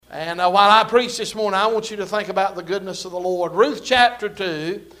And while I preach this morning, I want you to think about the goodness of the Lord. Ruth chapter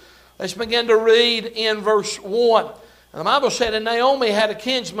 2, let's begin to read in verse 1. And the Bible said, "And Naomi had a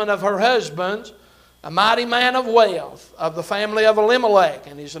kinsman of her husband's, a mighty man of wealth, of the family of Elimelech,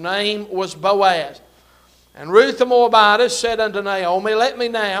 and his name was Boaz. And Ruth the Moabitess said unto Naomi, Let me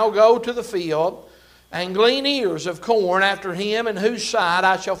now go to the field, and glean ears of corn after him in whose sight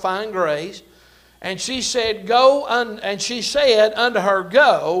I shall find grace. And she said, unto her,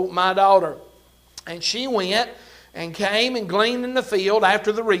 Go, my daughter. And she went and came and gleaned in the field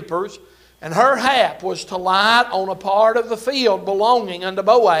after the reapers. And her hap was to light on a part of the field belonging unto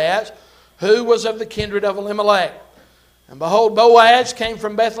Boaz, who was of the kindred of Elimelech. And behold, Boaz came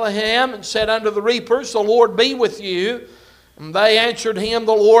from Bethlehem and said unto the reapers, The Lord be with you. And they answered him,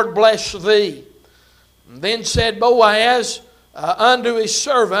 The Lord bless thee. And then said Boaz unto his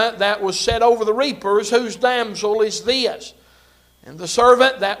servant that was set over the reapers, Whose damsel is this? And the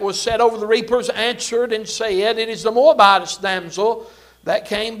servant that was set over the reapers answered and said, It is the Moabitess damsel that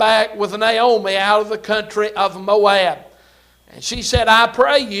came back with Naomi out of the country of Moab. And she said, I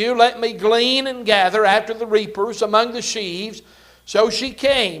pray you, let me glean and gather after the reapers among the sheaves. So she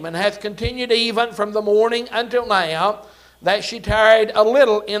came, and hath continued even from the morning until now, that she tarried a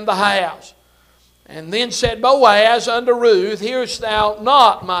little in the house. And then said Boaz unto Ruth, Hearest thou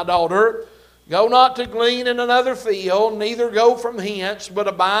not, my daughter? Go not to glean in another field, neither go from hence, but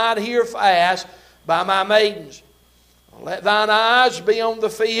abide here fast by my maidens. Let thine eyes be on the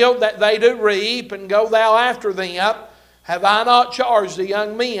field that they do reap, and go thou after them. Have I not charged the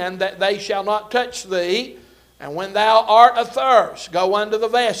young men that they shall not touch thee? And when thou art athirst, go unto the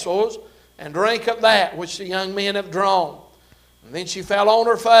vessels, and drink of that which the young men have drawn. And then she fell on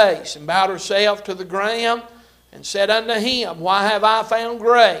her face, and bowed herself to the ground, and said unto him, Why have I found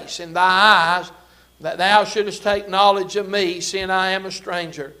grace in thy eyes, that thou shouldest take knowledge of me, seeing I am a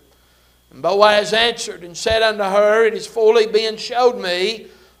stranger? And Boaz answered and said unto her, It is fully been showed me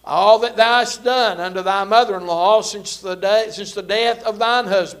all that thou hast done unto thy mother-in-law since the death of thine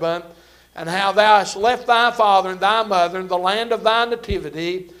husband, and how thou hast left thy father and thy mother in the land of thy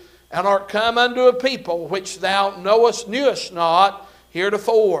nativity, and art come unto a people which thou knewest not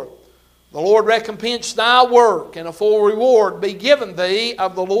heretofore. The Lord recompense thy work, and a full reward be given thee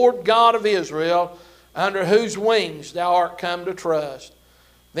of the Lord God of Israel, under whose wings thou art come to trust.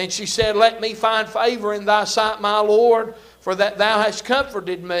 Then she said, Let me find favor in thy sight, my Lord, for that thou hast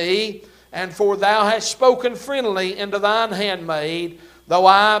comforted me, and for thou hast spoken friendly unto thine handmaid, though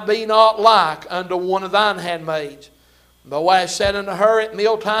I be not like unto one of thine handmaids. Boaz said unto her, At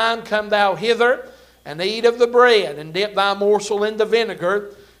mealtime come thou hither, and eat of the bread, and dip thy morsel in the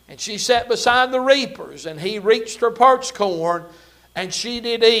vinegar. And she sat beside the reapers, and he reached her parched corn, and she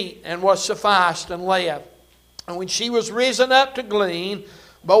did eat, and was sufficed, and left. And when she was risen up to glean,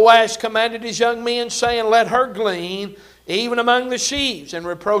 Boaz commanded his young men, saying, Let her glean, even among the sheaves, and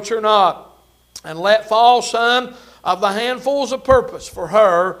reproach her not. And let fall some of the handfuls of purpose for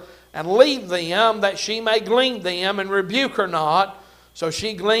her, and leave them, that she may glean them, and rebuke her not. So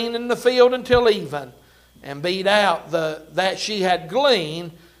she gleaned in the field until even, and beat out that she had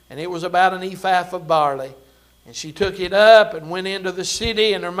gleaned, and it was about an ephah of barley. And she took it up, and went into the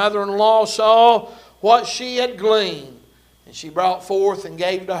city, and her mother-in-law saw what she had gleaned. And she brought forth and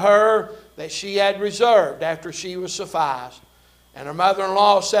gave to her that she had reserved after she was sufficed. And her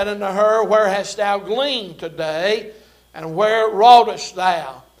mother-in-law said unto her, Where hast thou gleaned today? And where wroughtest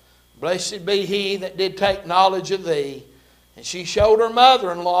thou? Blessed be he that did take knowledge of thee. And she showed her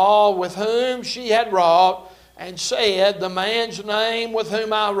mother-in-law with whom she had wrought, and said, The man's name with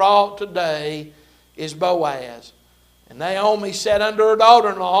whom I wrought today is Boaz. And Naomi said unto her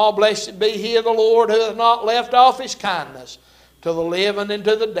daughter-in-law, Blessed be he of the Lord, who hath not left off his kindness to the living and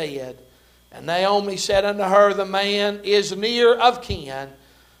to the dead. And Naomi said unto her, The man is near of kin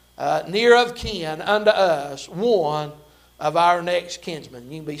unto us, one of our next kinsmen.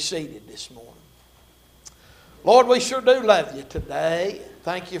 You can be seated this morning. Lord, we sure do love you today.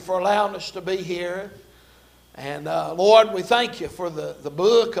 Thank you for allowing us to be here. And Lord, we thank you for the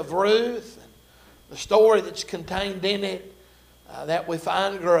book of Ruth, and the story that's contained in it, that we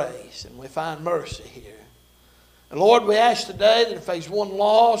find grace and we find mercy here. And Lord, we ask today that if there's one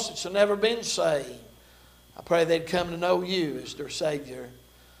lost that's never been saved, I pray they'd come to know you as their Savior.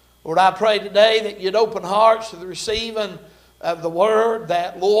 Lord, I pray today that you'd open hearts to the receiving of the Word,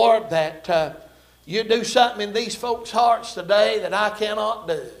 that, Lord, that you do something in these folks' hearts today that I cannot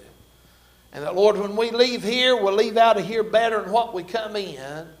do. And that, Lord, when we leave here, we'll leave out of here better than what we come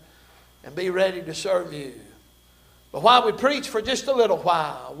in, and be ready to serve you. But while we preach for just a little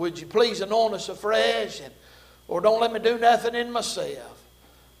while, would you please anoint us afresh? And Lord, don't let me do nothing in myself.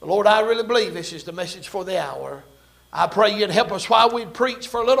 Lord, I really believe this is the message for the hour. I pray You'd help us while we preach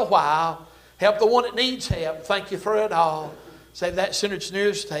for a little while. Help the one that needs help. Thank You for it all. Save that sinner that's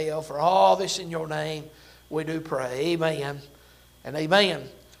nearest to hell. For all this in Your name, we do pray. Amen and amen.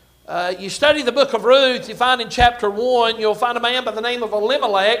 You study the book of Ruth, you find in chapter 1, you'll find a man by the name of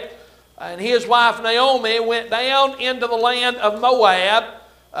Elimelech, and his wife Naomi went down into the land of Moab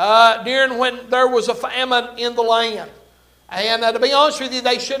during when there was a famine in the land. And to be honest with you,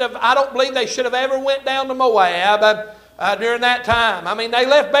 I don't believe they should have ever went down to Moab during that time. I mean, they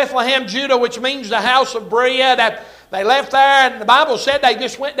left Bethlehem, Judah, which means the house of bread. They left there, and the Bible said they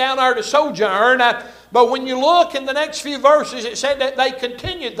just went down there to sojourn. But when you look in the next few verses, it said that they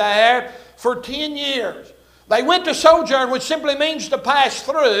continued there for 10 years. They went to sojourn, which simply means to pass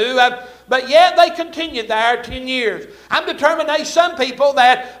through, but yet they continued there 10 years. I'm determined there's some people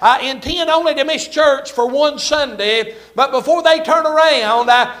that intend only to miss church for one Sunday, but before they turn around,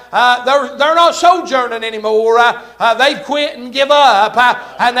 they're not sojourning anymore. They've quit and give up,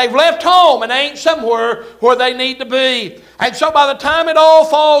 and they've left home, and they ain't somewhere where they need to be. And so by the time it all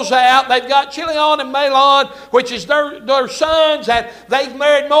falls out, they've got Chilion and Mahlon, which is their sons, and they've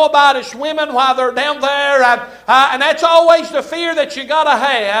married Moabitish women while they're down there. And that's always the fear that you got to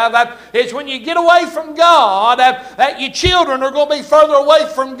have, is when you get away from God, that your children are going to be further away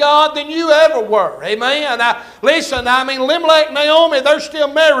from God than you ever were. Amen? Listen, I mean, Elimelech and Naomi, they're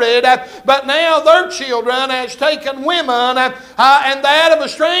still married, but now their children has taken women and that of a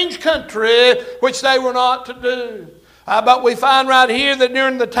strange country, which they were not to do. But we find right here that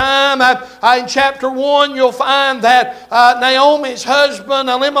during the time in chapter 1, you'll find that Naomi's husband,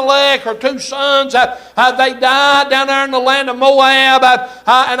 Elimelech, her two sons, they died down there in the land of Moab.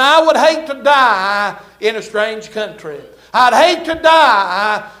 And I would hate to die in a strange country. I'd hate to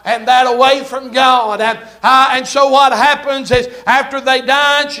die and that away from God. And so what happens is after they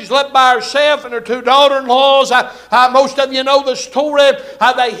died, she's left by herself and her two daughter-in-laws. Most of you know the story.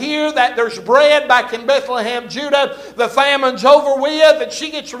 They hear that there's bread back in Bethlehem, Judah. The famine's over with and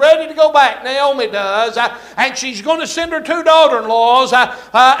she gets ready to go back. Naomi does. And she's going to send her two daughter-in-laws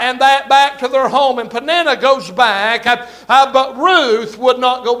and that back to their home. And Peninnah goes back, but Ruth would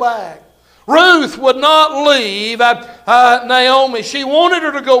not go back. Ruth would not leave Naomi. She wanted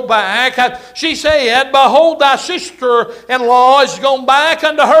her to go back. She said, "Behold, thy sister-in-law is gone back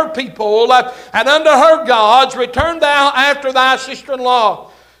unto her people and unto her gods. Return thou after thy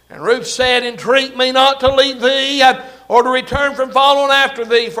sister-in-law." And Ruth said, "Entreat me not to leave thee or to return from following after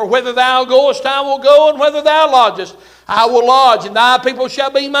thee. For whither thou goest, I will go, and whither thou lodgest, I will lodge. And thy people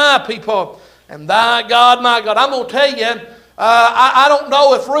shall be my people, and thy God my God." I'm going to tell you, I don't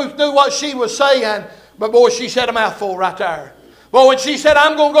know if Ruth knew what she was saying, but boy, she said a mouthful right there. But when she said,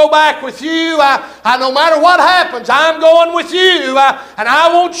 "I'm going to go back with you, no matter what happens, I'm going with you, and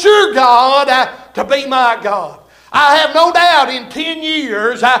I want your God to be my God." I have no doubt in 10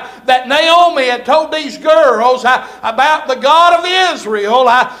 years that Naomi had told these girls about the God of Israel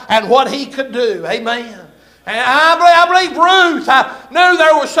and what He could do. Amen. And I believe Ruth knew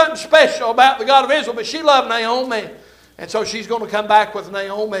there was something special about the God of Israel, but she loved Naomi. And so she's going to come back with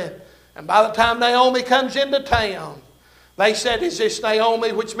Naomi. And by the time Naomi comes into town, they said, "Is this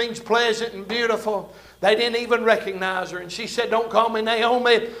Naomi?" which means pleasant and beautiful. They didn't even recognize her. And she said, "Don't call me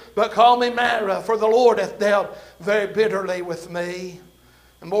Naomi, but call me Mara, for the Lord hath dealt very bitterly with me."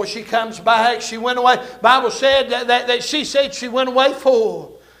 And boy, she comes back. She went away. The Bible said that she said she went away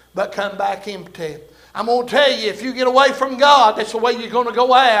full, but come back empty. I'm going to tell you, if you get away from God, that's the way you're going to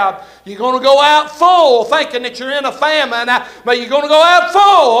go out. You're going to go out full, thinking that you're in a famine, but you're going to go out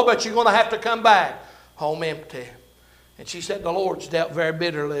full, but you're going to have to come back home empty. And she said, "The Lord's dealt very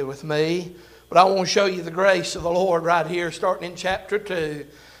bitterly with me." But I want to show you the grace of the Lord right here, starting in chapter 2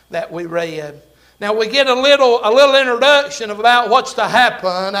 that we read. Now we get a little introduction of about what's to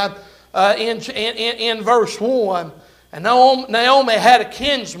happen in verse 1. And Naomi had a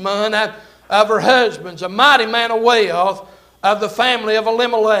kinsman of her husband's, a mighty man of wealth of the family of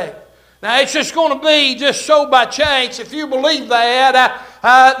Elimelech. Now it's just going to be just so by chance. If you believe that,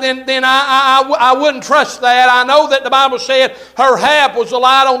 then I wouldn't trust that. I know that the Bible said her hap was a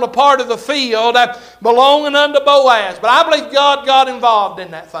light on the part of the field belonging unto Boaz. But I believe God got involved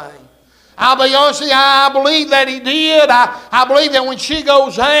in that thing. I'll be honest with you, I believe that He did. I believe that when she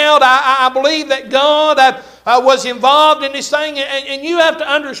goes out, I believe that God was involved in this thing. And you have to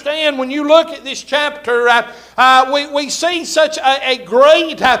understand, when you look at this chapter, we see such a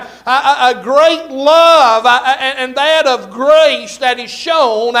great love and that of grace that is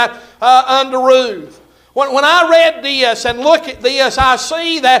shown unto Ruth. When I read this and look at this, I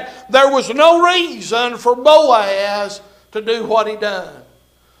see that there was no reason for Boaz to do what he done.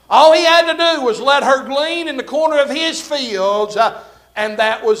 All he had to do was let her glean in the corner of his fields, and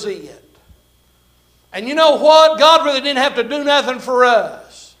that was it. And you know what? God really didn't have to do nothing for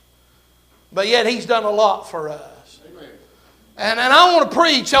us. But yet He's done a lot for us. Amen. And I want to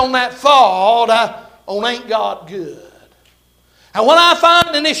preach on that thought on Ain't God Good? And what I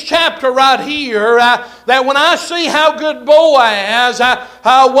find in this chapter right here, that when I see how good Boaz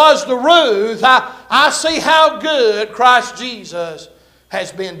was to Ruth, I see how good Christ Jesus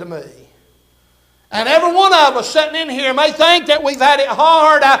has been to me. And every one of us sitting in here may think that we've had it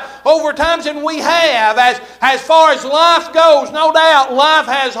hard over times, and we have. As far as life goes, no doubt life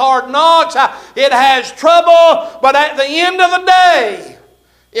has hard knocks, it has trouble, but at the end of the day,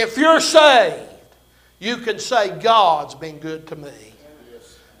 if you're saved, you can say, God's been good to me.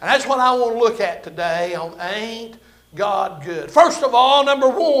 And that's what I want to look at today on Ain't God Good? First of all, number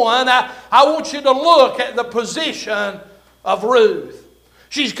one, I want you to look at the position of Ruth.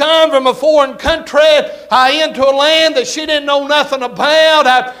 She's come from a foreign country into a land that she didn't know nothing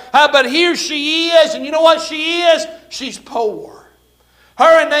about. But here she is, and you know what she is? She's poor.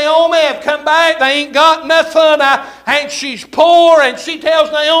 Her and Naomi have come back. They ain't got nothing, and she's poor. And she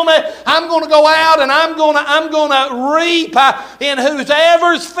tells Naomi, "I'm going to go out and I'm going to reap in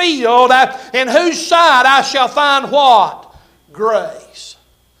whoever's field, in whose side I shall find what? Grace."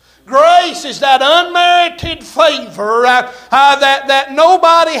 Grace is that unmerited favor that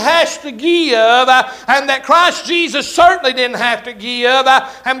nobody has to give, and that Christ Jesus certainly didn't have to give,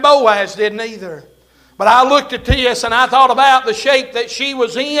 and Boaz didn't either. But I looked at this and I thought about the shape that she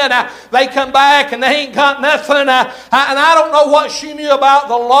was in. They come back and they ain't got nothing. And I don't know what she knew about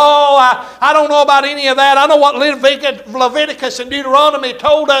the law. I don't know about any of that. I know what Leviticus and Deuteronomy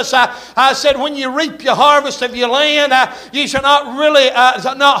told us. I said, when you reap your harvest of your land, you shall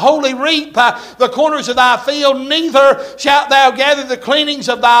not wholly reap the corners of thy field, neither shalt thou gather the cleanings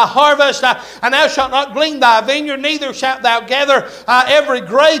of thy harvest. And thou shalt not glean thy vineyard, neither shalt thou gather every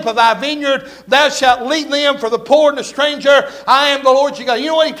grape of thy vineyard. Thou shalt leave them for the poor and the stranger. I am the Lord your God. You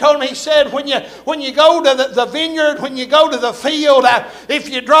know what He told me? He said, when you go to the vineyard, when you go to the field, if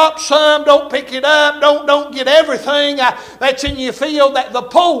you drop some, don't pick it up. Don't get everything that's in your field, that the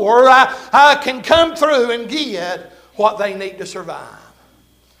poor can come through and get what they need to survive.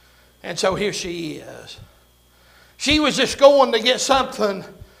 And so here she is. She was just going to get something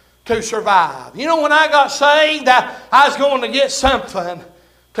to survive. You know, when I got saved, I was going to get something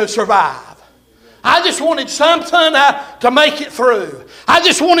to survive. I just wanted something to make it through. I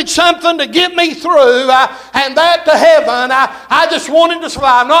just wanted something to get me through, and that to heaven. I just wanted to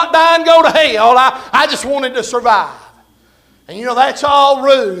survive. Not die and go to hell. I just wanted to survive. And you know, that's all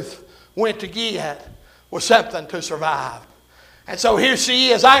Ruth went to get, was something to survive. And so here she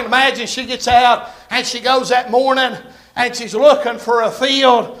is. I can imagine she gets out and she goes that morning and she's looking for a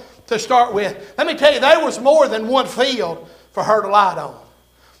field to start with. Let me tell you, there was more than one field for her to light on.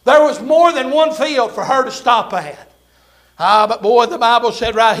 There was more than one field for her to stop at. But boy, the Bible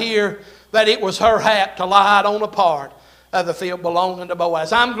said right here that it was her hap to light on a part of the field belonging to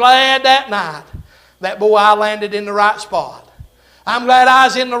Boaz. I'm glad that night that boy, I landed in the right spot. I'm glad I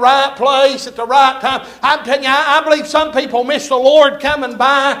was in the right place at the right time. I'm telling you, I believe some people miss the Lord coming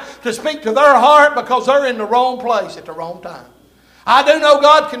by to speak to their heart because they're in the wrong place at the wrong time. I do know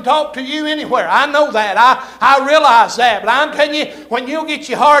God can talk to you anywhere. I know that. I realize that. But I'm telling you, when you'll get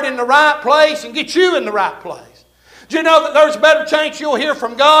your heart in the right place and get you in the right place. Do you know that there's a better chance you'll hear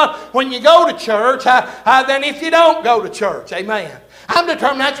from God when you go to church than if you don't go to church? Amen. I'm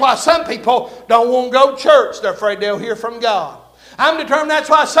determined that's why some people don't want to go to church. They're afraid they'll hear from God. I'm determined that's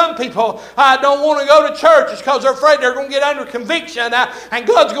why some people don't want to go to church. It's because they're afraid they're going to get under conviction and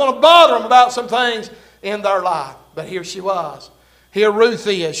God's going to bother them about some things in their life. But here she was. Here Ruth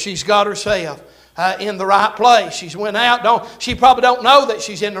is. She's got herself in the right place. She's went out. She probably don't know that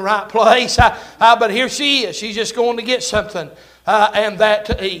she's in the right place. But here she is. She's just going to get something and that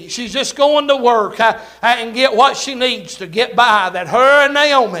to eat. She's just going to work and get what she needs to get by, that her and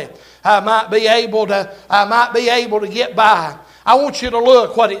Naomi might be able to get by. I want you to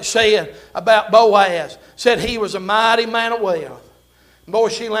look what it said about Boaz. It said he was a mighty man of wealth. Boy,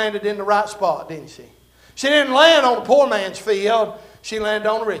 she landed in the right spot, didn't she? She didn't land on a poor man's field. She landed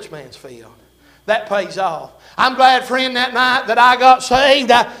on a rich man's field. That pays off. I'm glad, friend, that night that I got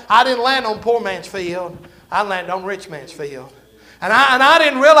saved, I didn't land on a poor man's field. I landed on a rich man's field. And I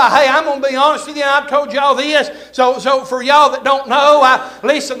didn't realize, hey, I'm going to be honest with you, I've told y'all this. So for y'all that don't know,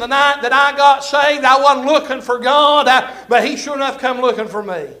 listen, the night that I got saved, I wasn't looking for God, but He sure enough come looking for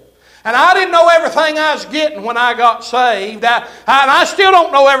me. And I didn't know everything I was getting when I got saved. And I still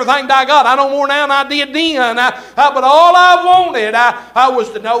don't know everything that I got. I know more now than I did then. But all I wanted I was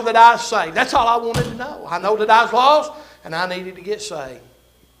to know that I was saved. That's all I wanted to know. I know that I was lost and I needed to get saved.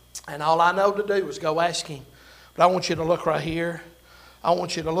 And all I know to do was go ask Him. But I want you to look right here. I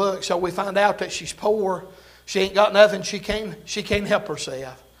want you to look. So we find out that she's poor. She ain't got nothing. She can't help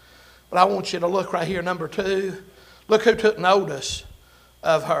herself. But I want you to look right here, number 2. Look who took notice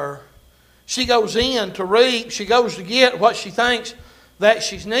of her. She goes in to reap. She goes to get what she thinks that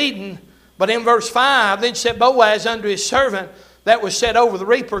she's needing. But in verse 5, then said Boaz unto his servant that was set over the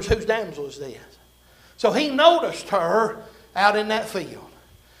reapers, whose damsel is this? So he noticed her out in that field.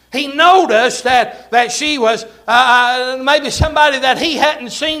 He noticed that she was maybe somebody that he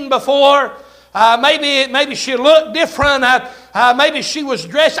hadn't seen before. Maybe she looked different. Maybe she was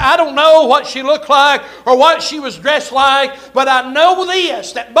dressed. I don't know what she looked like or what she was dressed like. But I know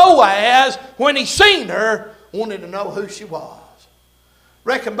this, that Boaz, when he seen her, wanted to know who she was.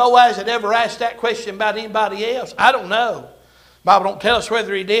 Reckon Boaz had ever asked that question about anybody else? I don't know. The Bible don't tell us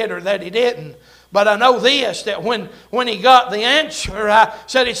whether he did or that he didn't. But I know this, that when he got the answer,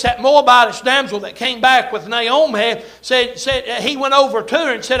 said it's that Moabitish damsel that came back with Naomi, said he went over to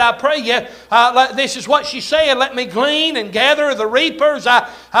her and said, I pray you, this is what she said, let me glean and gather the reapers, and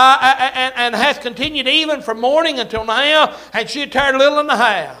hath continued even from morning until now, and she had tarried little in the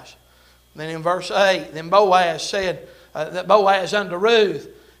house. Then in verse 8, then Boaz said, that Boaz unto Ruth,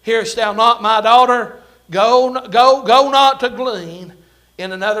 hearest thou not, my daughter? Go not to glean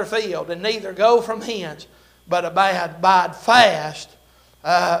in another field, and neither go from hence, but abide fast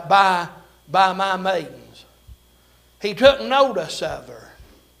by my maidens. He took notice of her.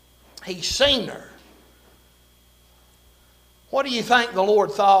 He seen her. What do you think the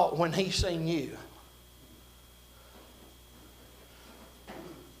Lord thought when He seen you?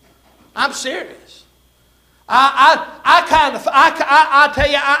 I'm serious. I tell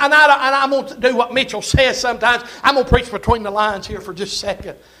you, and I'm going to do what Mitchell says sometimes. I'm going to preach between the lines here for just a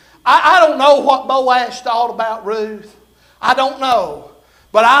second. I don't know what Boaz thought about Ruth. I don't know.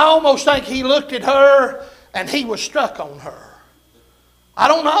 But I almost think he looked at her and he was struck on her. I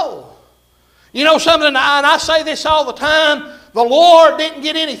don't know. You know something, and I say this all the time, the Lord didn't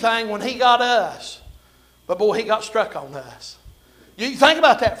get anything when He got us. But boy, He got struck on us. You think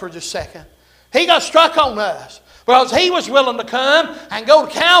about that for just a second. He got struck on us because He was willing to come and go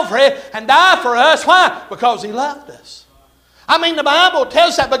to Calvary and die for us. Why? Because He loved us. I mean, the Bible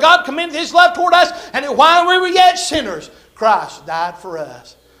tells us that, but God commended His love toward us, and while we were yet sinners, Christ died for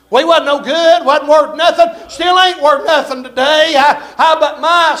us. We wasn't no good, wasn't worth nothing, still ain't worth nothing today. But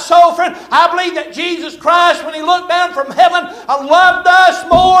my soul friend, I believe that Jesus Christ, when He looked down from heaven, loved us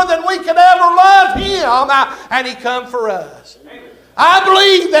more than we could ever love Him, and He come for us. I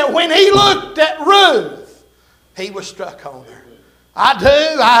believe that when He looked at Ruth, He was struck on her. I do.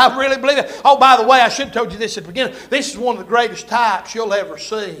 I really believe it. Oh, by the way, I should have told you this at the beginning. This is one of the greatest types you'll ever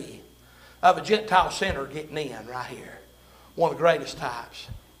see of a Gentile sinner getting in right here. One of the greatest types.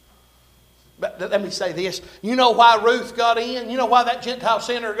 But let me say this. You know why Ruth got in? You know why that Gentile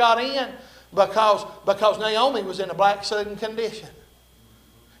sinner got in? Because Naomi was in a backslidden condition.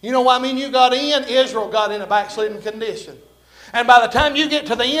 You know why me and you got in? Israel got in a backslidden condition. And by the time you get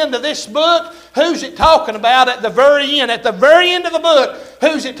to the end of this book, who's it talking about at the very end? At the very end of the book,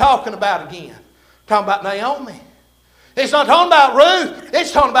 who's it talking about again? Talking about Naomi. It's not talking about Ruth.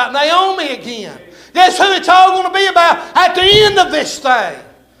 It's talking about Naomi again. Guess who it's all going to be about at the end of this thing?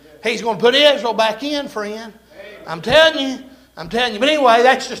 He's going to put Israel back in, friend. I'm telling you. But anyway,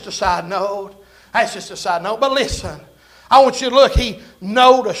 that's just a side note. But listen. I want you to look, he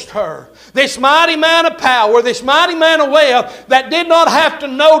noticed her. This mighty man of power, this mighty man of wealth that did not have to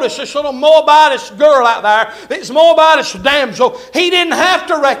notice this little Moabitish girl out there, this Moabitish damsel. He didn't have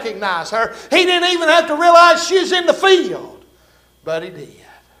to recognize her. He didn't even have to realize she was in the field. But He did.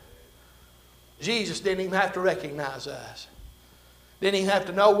 Jesus didn't even have to recognize us. Didn't even have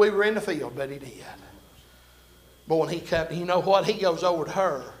to know we were in the field, but He did. Boy, when He come, you know what? He goes over to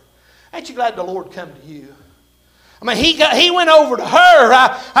her. Ain't you glad the Lord come to you? I mean, he went over to her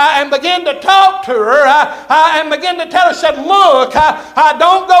and began to talk to her and began to tell her, said, look,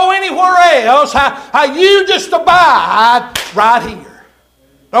 don't go anywhere else. You just abide right here.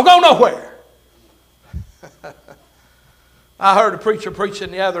 Don't go nowhere. I heard a preacher preaching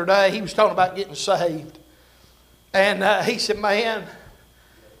the other day. He was talking about getting saved. And he said, man,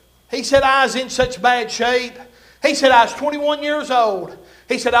 I was in such bad shape. He said, I was 21 years old.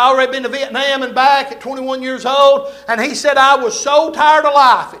 He said, I already been to Vietnam and back at 21 years old. And he said, I was so tired of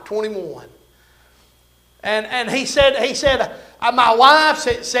life at 21. And he said, my wife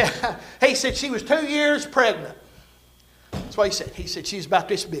said, he said she was 2 years pregnant. That's what he said. He said she's about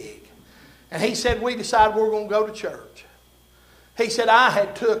this big. And he said, we decided we were going to go to church. He said, I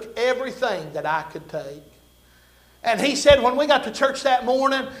had took everything that I could take. And he said, when we got to church that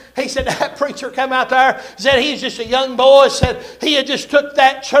morning, he said, that preacher come out there, said he was just a young boy, said he had just took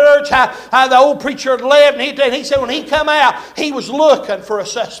that church, how the old preacher had left. And he said when he come out, he was looking for a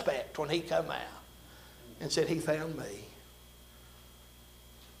suspect when he come out. And said he found me.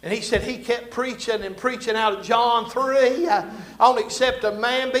 And he said he kept preaching and preaching out of John 3, only except a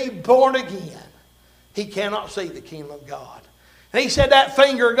man be born again, he cannot see the kingdom of God. And he said that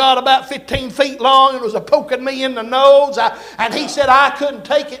finger got about 15 feet long and was poking me in the nose. And he said I couldn't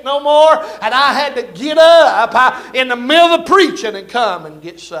take it no more. And I had to get up in the middle of preaching and come and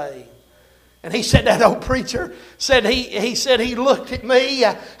get saved. And he said that old preacher said he said he looked at me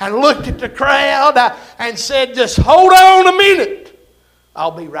and looked at the crowd and said, just hold on a minute.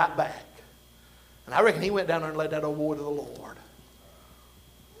 I'll be right back. And I reckon he went down there and led that old boy to the Lord.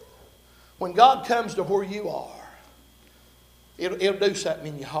 When God comes to where you are, It'll do something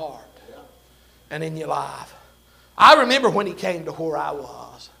in your heart and in your life. I remember when he came to where I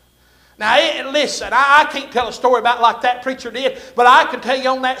was. Now, listen, I can't tell a story about like that preacher did, but I can tell you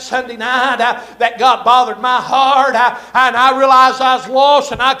on that Sunday night that God bothered my heart, and I realized I was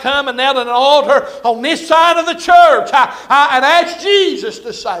lost, and I come and knelt at an altar on this side of the church and asked Jesus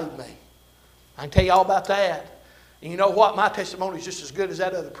to save me. I can tell you all about that. And you know what? My testimony is just as good as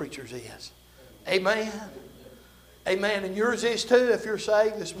that other preacher's is. Amen. Amen. And yours is too if you're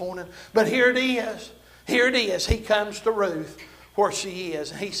saved this morning. But here it is. Here it is. He comes to Ruth where she is.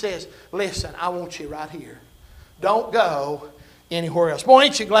 And he says, listen, I want you right here. Don't go anywhere else. Boy,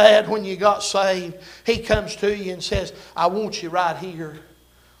 ain't you glad when you got saved? He comes to you and says, I want you right here.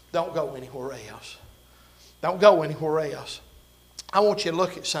 Don't go anywhere else. Don't go anywhere else. I want you to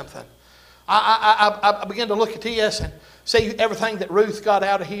look at something. I began to look at this and see everything that Ruth got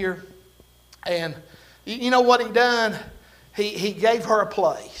out of here. And you know what he done? He gave her a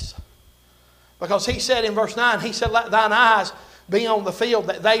place. Because he said in verse 9, he said, let thine eyes be on the field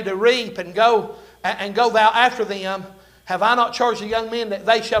that they do reap, and go thou after them. Have I not charged the young men that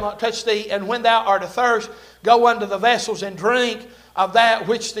they shall not touch thee? And when thou art athirst, go unto the vessels and drink of that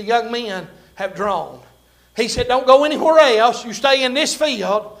which the young men have drawn. He said, don't go anywhere else. You stay in this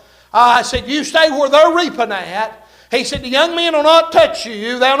field. I said, you stay where they're reaping at. He said, the young men will not touch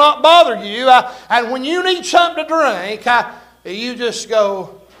you. They'll not bother you. And when you need something to drink, you just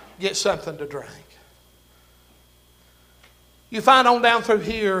go get something to drink. You find on down through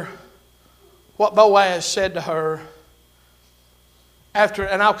here what Boaz said to her.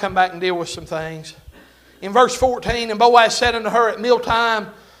 And I'll come back and deal with some things. In verse 14, and Boaz said unto her at mealtime,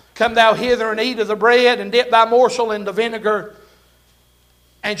 come thou hither and eat of the bread, and dip thy morsel in the vinegar.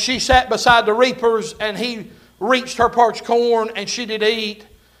 And she sat beside the reapers, and he reached her parched corn, and she did eat,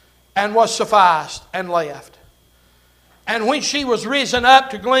 and was sufficed, and left. And when she was risen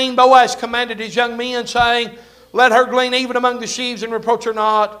up to glean, Boaz commanded his young men, saying, let her glean even among the sheaves, and reproach her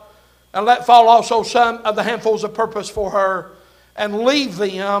not, and let fall also some of the handfuls of purpose for her, and leave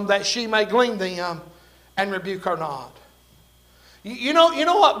them, that she may glean them, and rebuke her not. You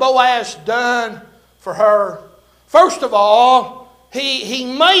know what Boaz done for her? First of all,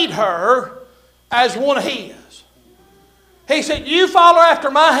 he made her as one of his. He said, you follow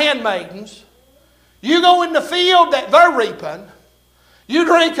after my handmaidens. You go in the field that they're reaping. You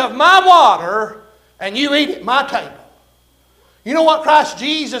drink of my water, and you eat at my table. You know what Christ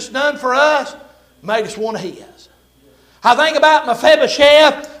Jesus done for us? Made us one of his. I think about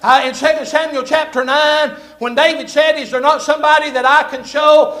Mephibosheth in 2 Samuel chapter 9, when David said, is there not somebody that I can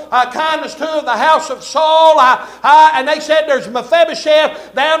show kindness to of the house of Saul? And they said, there's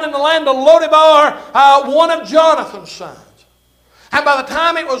Mephibosheth down in the land of Lodebar, one of Jonathan's sons. And by the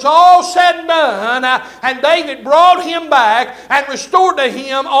time it was all said and done, and David brought him back and restored to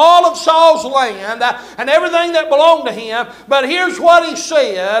him all of Saul's land and everything that belonged to him. But here's what he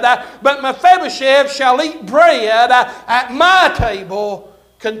said, but Mephibosheth shall eat bread at my table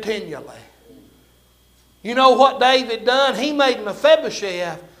continually. You know what David done? He made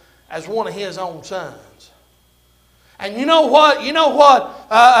Mephibosheth as one of his own sons. And you know what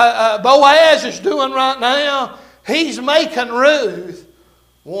Boaz is doing right now? He's making Ruth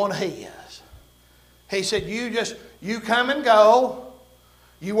one of his. He said, you come and go.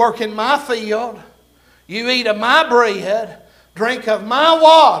 You work in my field. You eat of my bread. Drink of my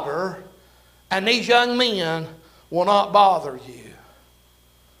water. And these young men will not bother you.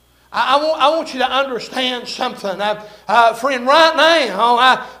 I want you to understand something. Friend, right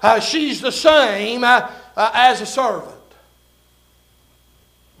now, she's the same as a servant.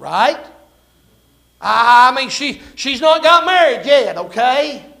 Right? I mean, she's not got married yet,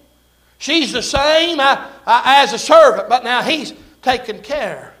 okay? She's the same as a servant, but now he's taking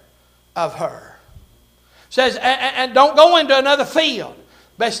care of her. Says, and don't go into another field.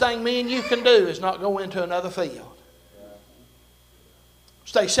 Best thing me and you can do is not go into another field.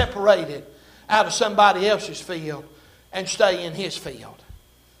 Stay separated out of somebody else's field and stay in his field.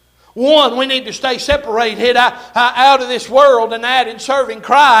 One, we need to stay separated out of this world and that in serving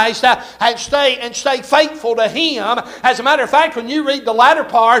Christ and stay faithful to Him. As a matter of fact, when you read the latter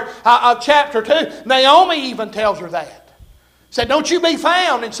part of chapter 2, Naomi even tells her that. Said, don't you be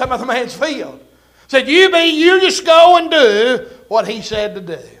found in some other man's field. Said, you just go and do what he said to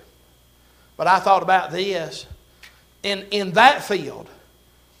do. But I thought about this. In that field,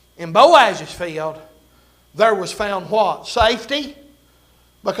 in Boaz's field, there was found what? Safety.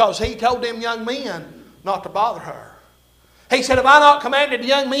 Because he told them young men not to bother her. He said, have I not commanded the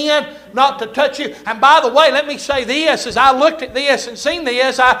young men not to touch you? And by the way, let me say this. As I looked at this and seen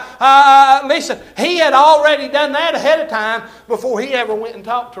this, listen, he had already done that ahead of time before he ever went and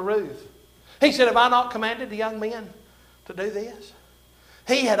talked to Ruth. He said, have I not commanded the young men to do this?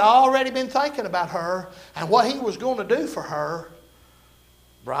 He had already been thinking about her and what he was going to do for her.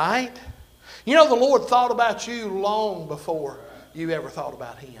 Right? You know, the Lord thought about you long before you ever thought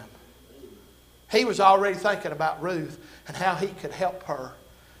about Him. He was already thinking about Ruth and how He could help her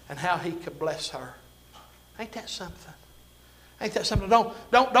and how He could bless her. Ain't that something? Ain't that something?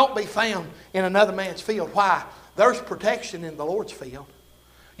 Don't be found in another man's field. Why? There's protection in the Lord's field.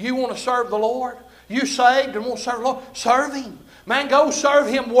 You want to serve the Lord? You saved and want to serve the Lord? Serve Him. Man, go serve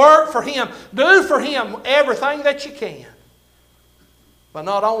Him. Work for Him. Do for Him everything that you can. But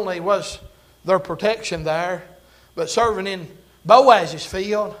not only was there protection there, but serving in Boaz's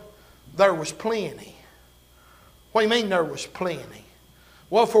field, there was plenty. What do you mean there was plenty?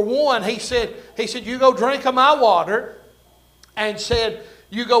 Well, for one, he said, you go drink of my water, and said,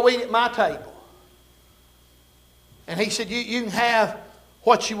 you go eat at my table. And he said, you can have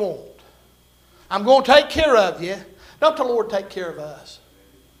what you want. I'm going to take care of you. Don't the Lord take care of us?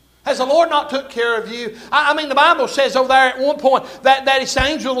 Has the Lord not took care of you? I mean, the Bible says over there at one point that it's the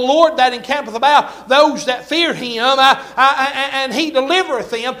angel of the Lord that encampeth about those that fear Him, and He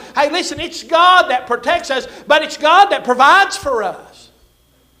delivereth them. Hey, listen, it's God that protects us, but it's God that provides for us.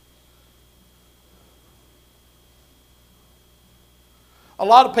 A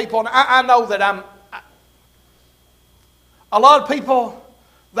lot of people, and I know that a lot of people,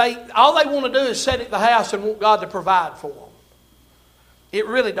 all they want to do is sit at the house and want God to provide for them. It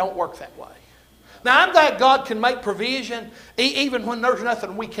really don't work that way. Now, I'm glad God can make provision even when there's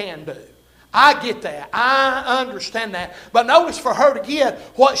nothing we can do. I get that. I understand that. But notice, for her to get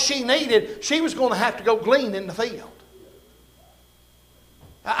what she needed, she was going to have to go glean in the field.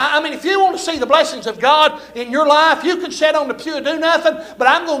 I mean, if you want to see the blessings of God in your life, you can sit on the pew and do nothing, but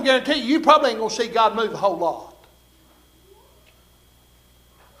I'm going to guarantee you probably ain't going to see God move a whole lot.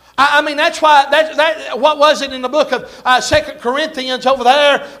 I mean, that's why, what was it in the book of 2 Corinthians over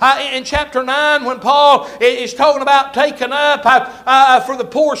there in chapter 9 when Paul is talking about taking up for the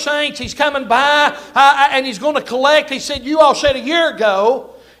poor saints. He's coming by and he's going to collect. He said, you all said a year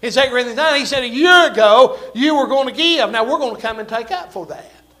ago, in 2 Corinthians 9, he said a year ago you were going to give. Now we're going to come and take up for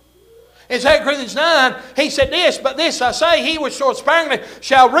that. In 2 Corinthians 9, he said this, but this I say, he which soweth sparingly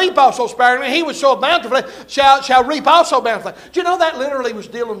shall reap also sparingly. He which soweth bountifully shall reap also bountifully. Do you know that literally was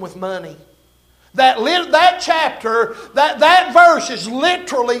dealing with money? That chapter, that verse is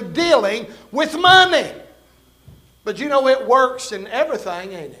literally dealing with money. But you know it works in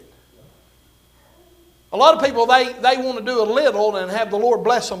everything, ain't it? A lot of people, they want to do a little and have the Lord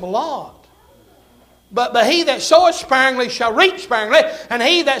bless them a lot. But he that soweth sparingly shall reap sparingly, and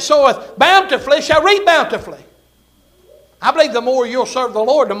he that soweth bountifully shall reap bountifully. I believe the more you'll serve the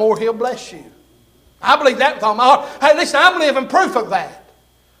Lord, the more He'll bless you. I believe that with all my heart. Hey, listen, I'm living proof of that.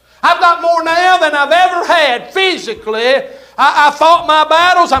 I've got more now than I've ever had physically. I fought my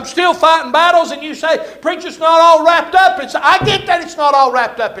battles. I'm still fighting battles. And you say, preacher, it's not all wrapped up in stuff. I get that it's not all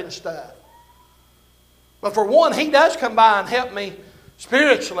wrapped up in stuff. But for one, He does come by and help me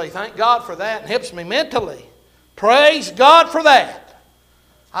spiritually. Thank God for that. And helps me mentally. Praise God for that.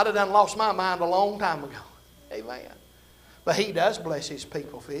 I'd have done lost my mind a long time ago. Amen. But He does bless His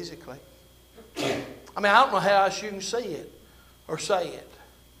people physically. I mean, I don't know how else you can see it or say it.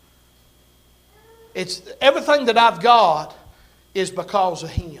 It's everything that I've got is because of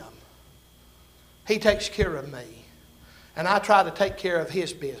Him. He takes care of me. And I try to take care of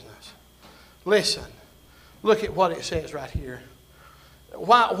His business. Listen. Look at what it says right here.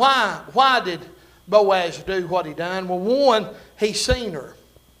 Why did Boaz do what he done? Well, one, he seen her.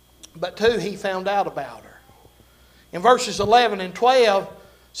 But two, he found out about her. In verses 11 and 12,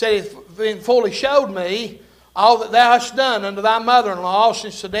 said, "Then fully showed me all that thou hast done unto thy mother-in-law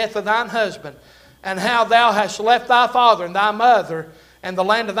since the death of thine husband, and how thou hast left thy father and thy mother and the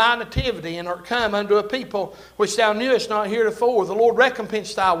land of thy nativity, and art come unto a people which thou knewest not heretofore. The Lord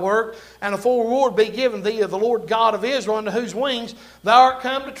recompense thy work, and a full reward be given thee of the Lord God of Israel, under whose wings thou art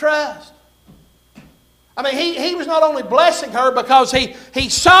come to trust." I mean, he was not only blessing her because he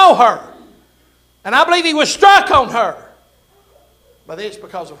saw her. And I believe he was struck on her. But it's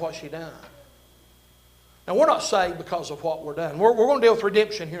because of what she done. Now, we're not saved because of what we're done. We're going to deal with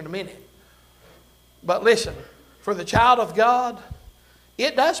redemption here in a minute. But listen, for the child of God,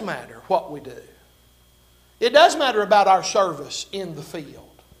 it does matter what we do. It does matter about our service in the field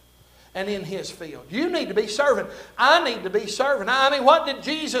and in His field. You need to be serving. I need to be serving. I mean, what did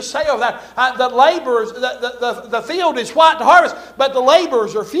Jesus say over that? The laborers, the field is white to harvest, but the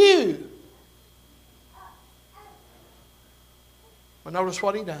laborers are few. But notice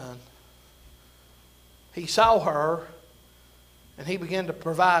what He done. He saw her and He began to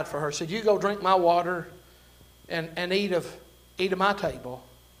provide for her. He said, "You go drink my water and eat of my table."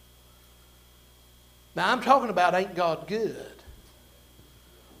 Now I'm talking about, ain't God good?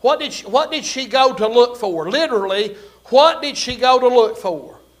 What did she go to look for? Literally, what did she go to look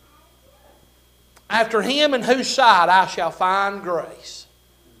for? "After him in whose sight I shall find grace."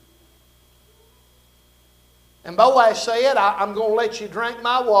 And Boaz said, "I'm going to let you drink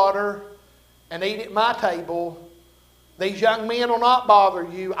my water and eat at my table. These young men will not bother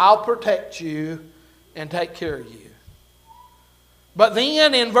you. I'll protect you and take care of you." But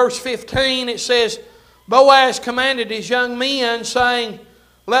then in verse 15 it says, Boaz commanded his young men, saying,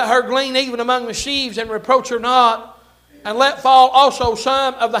 "Let her glean even among the sheaves, and reproach her not. And let fall also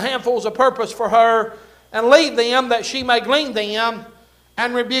some of the handfuls of purpose for her, and leave them that she may glean them,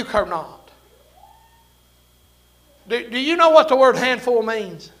 and rebuke her not." Do you know what the word handful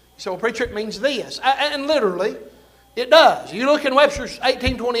means? You say, "Well, preacher, it means this." And literally, it does. You look in Webster's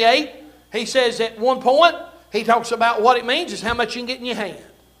 1828, he says at one point, he talks about what it means is how much you can get in your hand.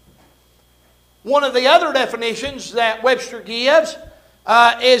 One of the other definitions that Webster gives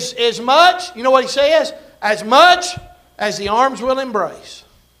is as much, you know what he says? As much as the arms will embrace.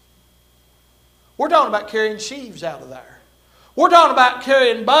 We're talking about carrying sheaves out of there. We're talking about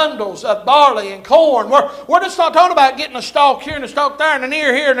carrying bundles of barley and corn. We're just not talking about getting a stalk here and a stalk there and an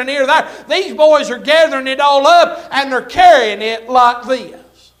ear here and an ear there. These boys are gathering it all up and they're carrying it like this.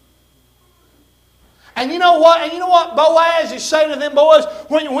 And you know what? And you know what Boaz is saying to them boys?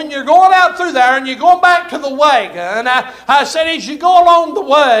 When you're going out through there and you're going back to the wagon, I said, as you go along the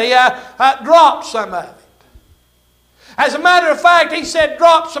way, drop some of it. As a matter of fact, he said,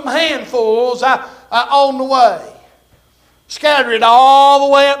 drop some handfuls on the way. Scatter it all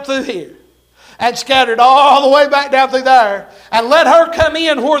the way up through here. And scatter it all the way back down through there. And let her come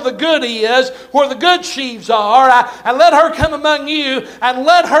in where the good is, where the good sheaves are. And let her come among you. And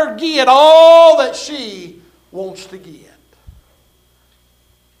let her get all that she wants to get.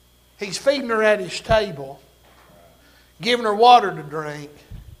 He's feeding her at his table. Giving her water to drink.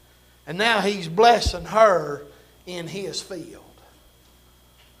 And now he's blessing her in his field.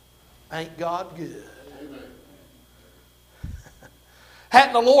 Ain't God good?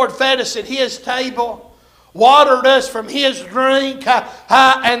 Hadn't the Lord fed us at His table, watered us from His drink,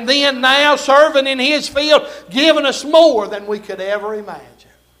 and then now serving in His field, giving us more than we could ever imagine?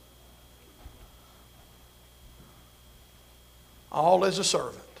 All as a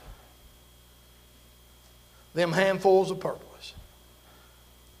servant. Them handfuls of purpose.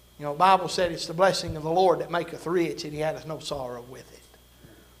 You know, the Bible said it's the blessing of the Lord that maketh rich, and He addeth no sorrow with it.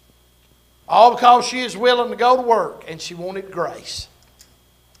 All because she is willing to go to work, and she wanted grace.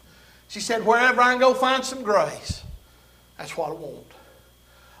 She said, wherever I can go find some grace, that's what I want.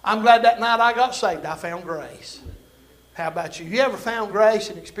 I'm glad that night I got saved, I found grace. How about you? You ever found grace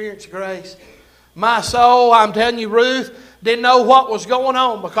and experienced grace? My soul, I'm telling you, Ruth didn't know what was going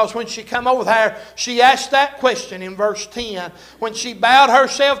on, because when she come over there, she asked that question in verse 10. When she bowed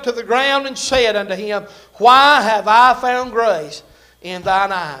herself to the ground and said unto him, "Why have I found grace in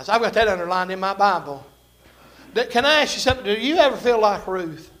thine eyes?" I've got that underlined in my Bible. Can I ask you something? Do you ever feel like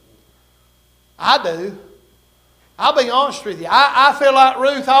Ruth? I do. I'll be honest with you. I feel like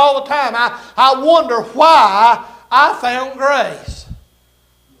Ruth all the time. I wonder why I found grace.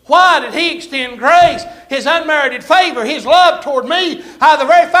 Why did He extend grace, His unmerited favor, His love toward me? The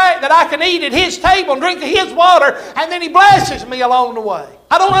very fact that I can eat at His table and drink of His water, and then He blesses me along the way.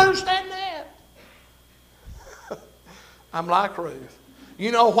 I don't understand that. I'm like Ruth.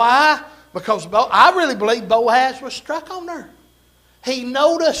 You know why? Because I really believe Boaz was struck on her. He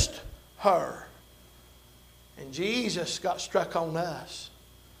noticed her. And Jesus got struck on us.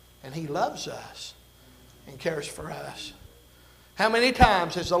 And He loves us and cares for us. How many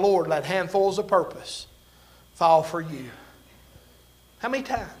times has the Lord let handfuls of purpose fall for you? How many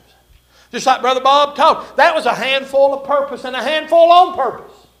times? Just like Brother Bob taught, that was a handful of purpose and a handful on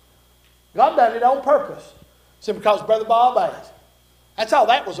purpose. God done it on purpose. Simply because Brother Bob asked. That's all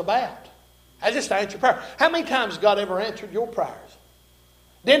that was about. I just answered prayer. How many times has God ever answered your prayers?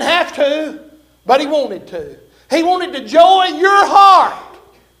 Didn't have to, but He wanted to. He wanted to joy your heart.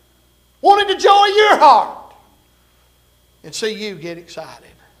 Wanted to joy your heart. And see you get excited.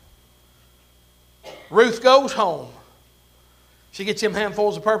 Ruth goes home. She gets them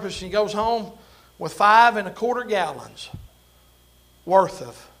handfuls of purpose. She goes home with 5 1/4 gallons worth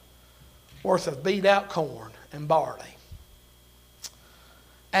of beat out corn and barley.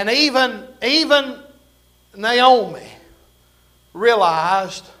 And even Naomi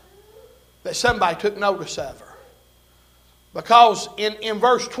realized that somebody took notice of her. Because in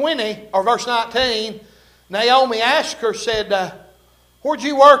verse 20 or verse 19, Naomi asked her, said, where'd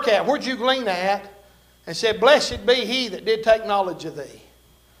you work at? Where'd you glean at? And said, blessed be he that did take knowledge of thee.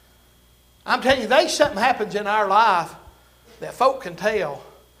 I'm telling you, there's something happens in our life that folk can tell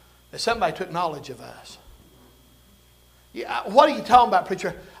that somebody took knowledge of us. Yeah, what are you talking about,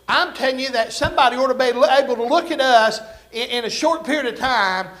 preacher? I'm telling you that somebody ought to be able to look at us in a short period of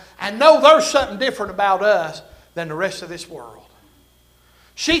time and know there's something different about us than the rest of this world.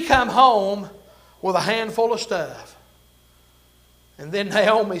 She come home with a handful of stuff. And then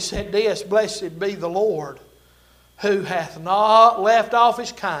Naomi said this, blessed be the Lord, who hath not left off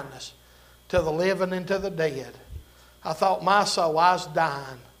His kindness to the living and to the dead. I thought my soul, I was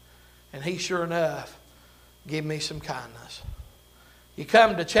dying. And He sure enough give me some kindness. You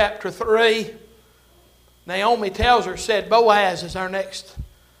come to chapter 3. Naomi tells her, said, Boaz is our next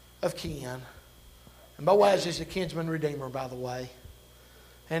of kin. And Boaz is a kinsman redeemer, by the way.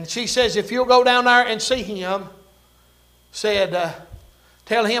 And she says, if you'll go down there and see him, said,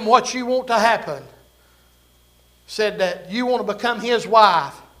 tell him what you want to happen. Said that you want to become his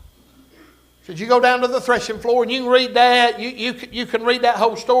wife. Said you go down to the threshing floor and you can read that. You can read that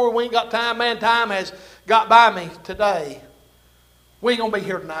whole story. We ain't got time, man. Time has got by me today. We ain't going to be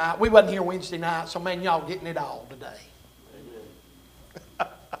here tonight. We wasn't here Wednesday night, so man, y'all getting it all today.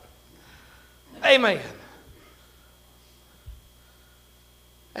 Amen.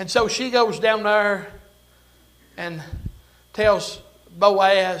 And so she goes down there and tells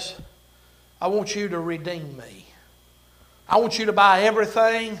Boaz, I want you to redeem me. I want you to buy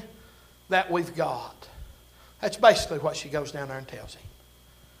everything that we've got. That's basically what she goes down there and tells him.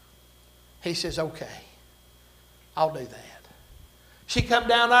 He says, okay, I'll do that. She come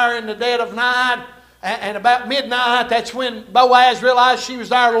down there in the dead of night, and about midnight, that's when Boaz realized she was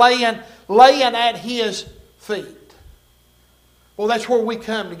there laying at his feet. Well, that's where we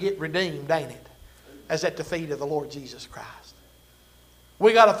come to get redeemed, ain't it? As at the feet of the Lord Jesus Christ.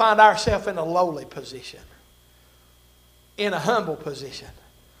 We got to find ourselves in a lowly position. In a humble position.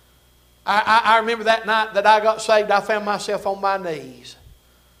 I remember that night that I got saved, I found myself on my knees.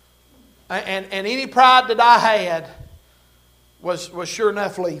 And any pride that I had was sure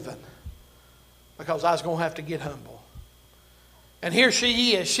enough leaving. Because I was going to have to get humble. And here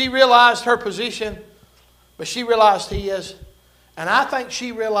she is. She realized her position, but she realized his. And I think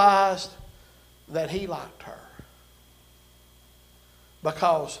she realized that he liked her.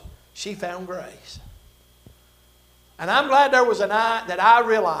 Because she found grace. And I'm glad there was a night that I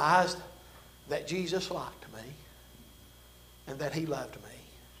realized that Jesus liked me. And that He loved me.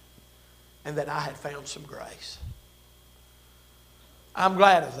 And that I had found some grace. I'm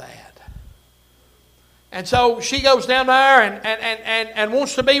glad of that. And so she goes down there and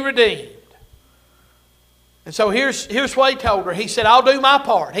wants to be redeemed. And so here's what he told her. He said, I'll do my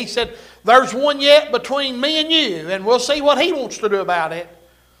part. He said, there's one yet between me and you, and we'll see what he wants to do about it.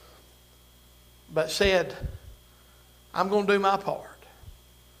 But said, I'm going to do my part.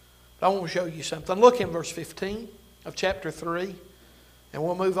 But I want to show you something. Look in verse 15 of chapter 3, and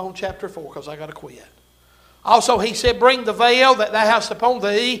we'll move on to chapter 4 because I got to quit. Also he said, bring the veil that thou hast upon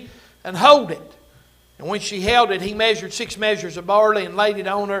thee and hold it. And when she held it, he measured 6 measures of barley and laid it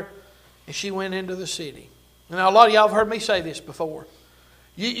on her, and she went into the city. Now, a lot of y'all have heard me say this before.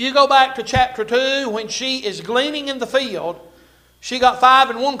 You go back to chapter 2 when she is gleaning in the field. She got 5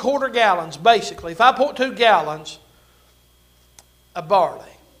 1/4 gallons, basically. 5.2 gallons of barley.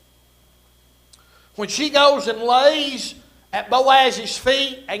 When she goes and lays at Boaz's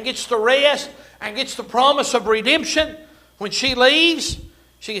feet and gets the rest and gets the promise of redemption, when she leaves,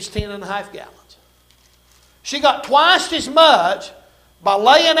 She gets 10.5 gallons. She got twice as much by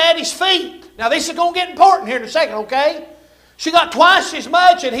laying at His feet. Now this is going to get important here in a second, okay? She got twice as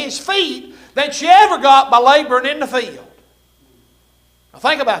much at His feet than she ever got by laboring in the field. Now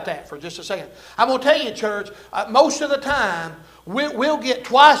think about that for just a second. I'm going to tell you, church, most of the time we'll get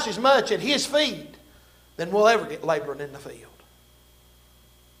twice as much at His feet than we'll ever get laboring in the field.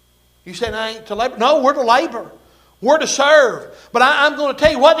 You said, I ain't to labor. No, we're to labor. We're to serve. But I'm going to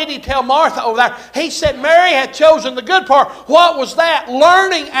tell you, what did He tell Martha over there? He said Mary had chosen the good part. What was that?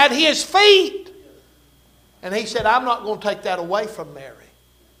 Learning at His feet. And He said, I'm not going to take that away from Mary.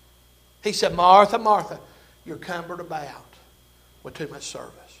 He said, Martha, Martha, you're cumbered about with too much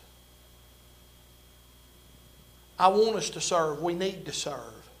service. I want us to serve. We need to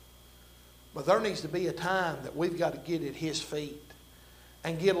serve. But there needs to be a time that we've got to get at His feet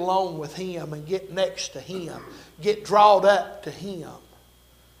and get along with Him and get next to Him. Get drawn up to Him.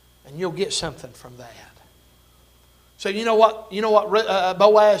 And you'll get something from that. So you know what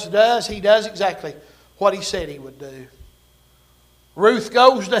Boaz does? He does exactly what he said he would do. Ruth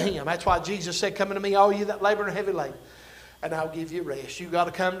goes to him. That's why Jesus said, come unto me, all you that labor and are heavy laden, and I'll give you rest. You've got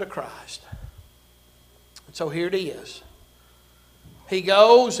to come to Christ. And so here it is. He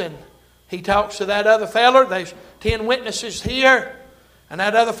goes and he talks to that other feller. There's 10 witnesses here. And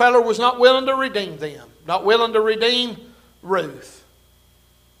that other feller was not willing to redeem them. Not willing to redeem Ruth.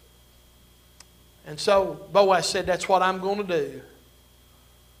 And so Boaz said, that's what I'm going to do.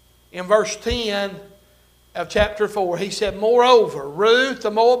 In verse 10 of chapter 4, he said, moreover, Ruth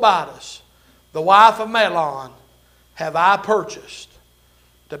the Moabitess, the wife of Mahlon, have I purchased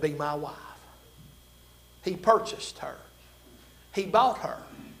to be my wife. He purchased her. He bought her.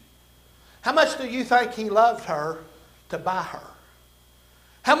 How much do you think he loved her to buy her?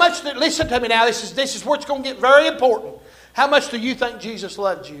 How much, listen to me now, this is where it's going to get very important. How much do you think Jesus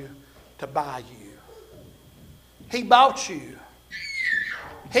loved you to buy you? He bought you.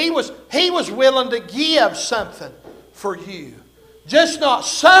 He was willing to give something for you. Just not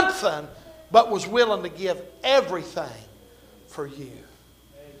something, but was willing to give everything for you.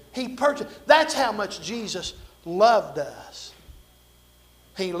 He purchased. That's how much Jesus loved us.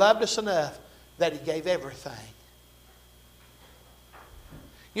 He loved us enough that He gave everything.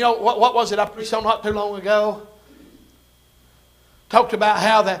 You know, what was it I preached on not too long ago? Talked about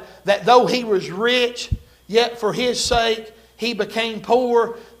how that though He was rich, yet for His sake He became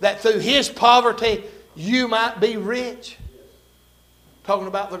poor, that through His poverty you might be rich. Talking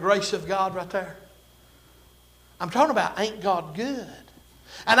about the grace of God right there. I'm talking about, ain't God good?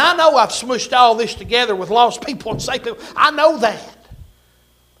 And I know I've smushed all this together with lost people and saved people. I know that.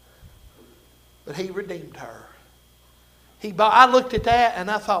 But He redeemed her. I looked at that and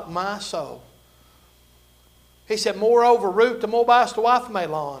I thought, my soul. He said, moreover, Ruth the Moabitess, the wife of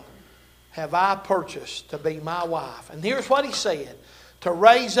Mahlon, have I purchased to be my wife. And here's what he said. To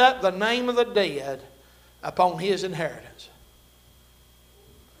raise up the name of the dead upon his inheritance.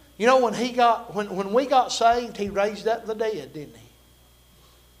 You know, when we got saved, He raised up the dead, didn't He?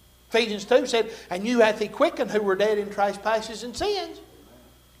 Ephesians 2 said, and you hath He quickened who were dead in trespasses and sins.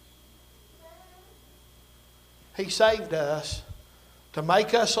 He saved us to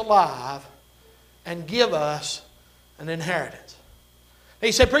make us alive and give us an inheritance.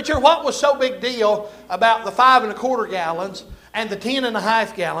 He said, preacher, what was so big deal about the 5 1/4 gallons and the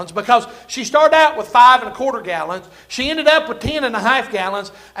 10.5 gallons? Because she started out with 5 1/4 gallons. She ended up with 10.5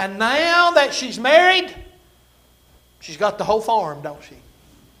 gallons. And now that she's married, she's got the whole farm, don't she?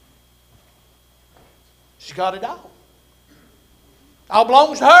 She's got it all. All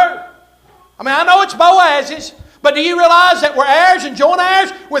belongs to her. I mean, I know it's Boaz's, but do you realize that we're heirs and joint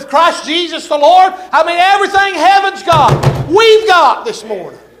heirs with Christ Jesus the Lord? I mean, everything heaven's got, we've got this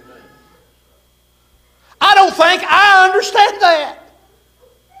morning. I don't think I understand that.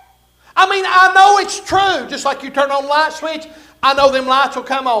 I mean, I know it's true. Just like you turn on the light switch, I know them lights will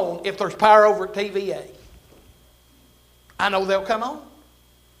come on if there's power over at TVA. I know they'll come on.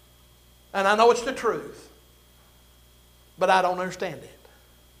 And I know it's the truth. But I don't understand it.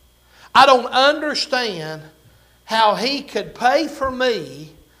 I don't understand how He could pay for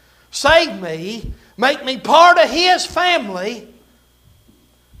me, save me, make me part of His family,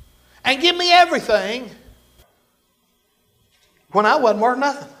 and give me everything when I wasn't worth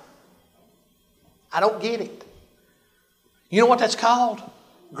nothing. I don't get it. You know what that's called?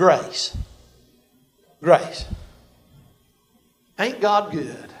 Grace. Grace. Ain't God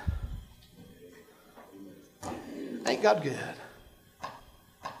good? Ain't God good?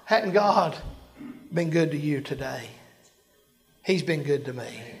 Hadn't God been good to you today? He's been good to me.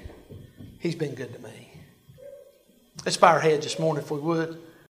 He's been good to me. Let's bow our heads this morning if we would.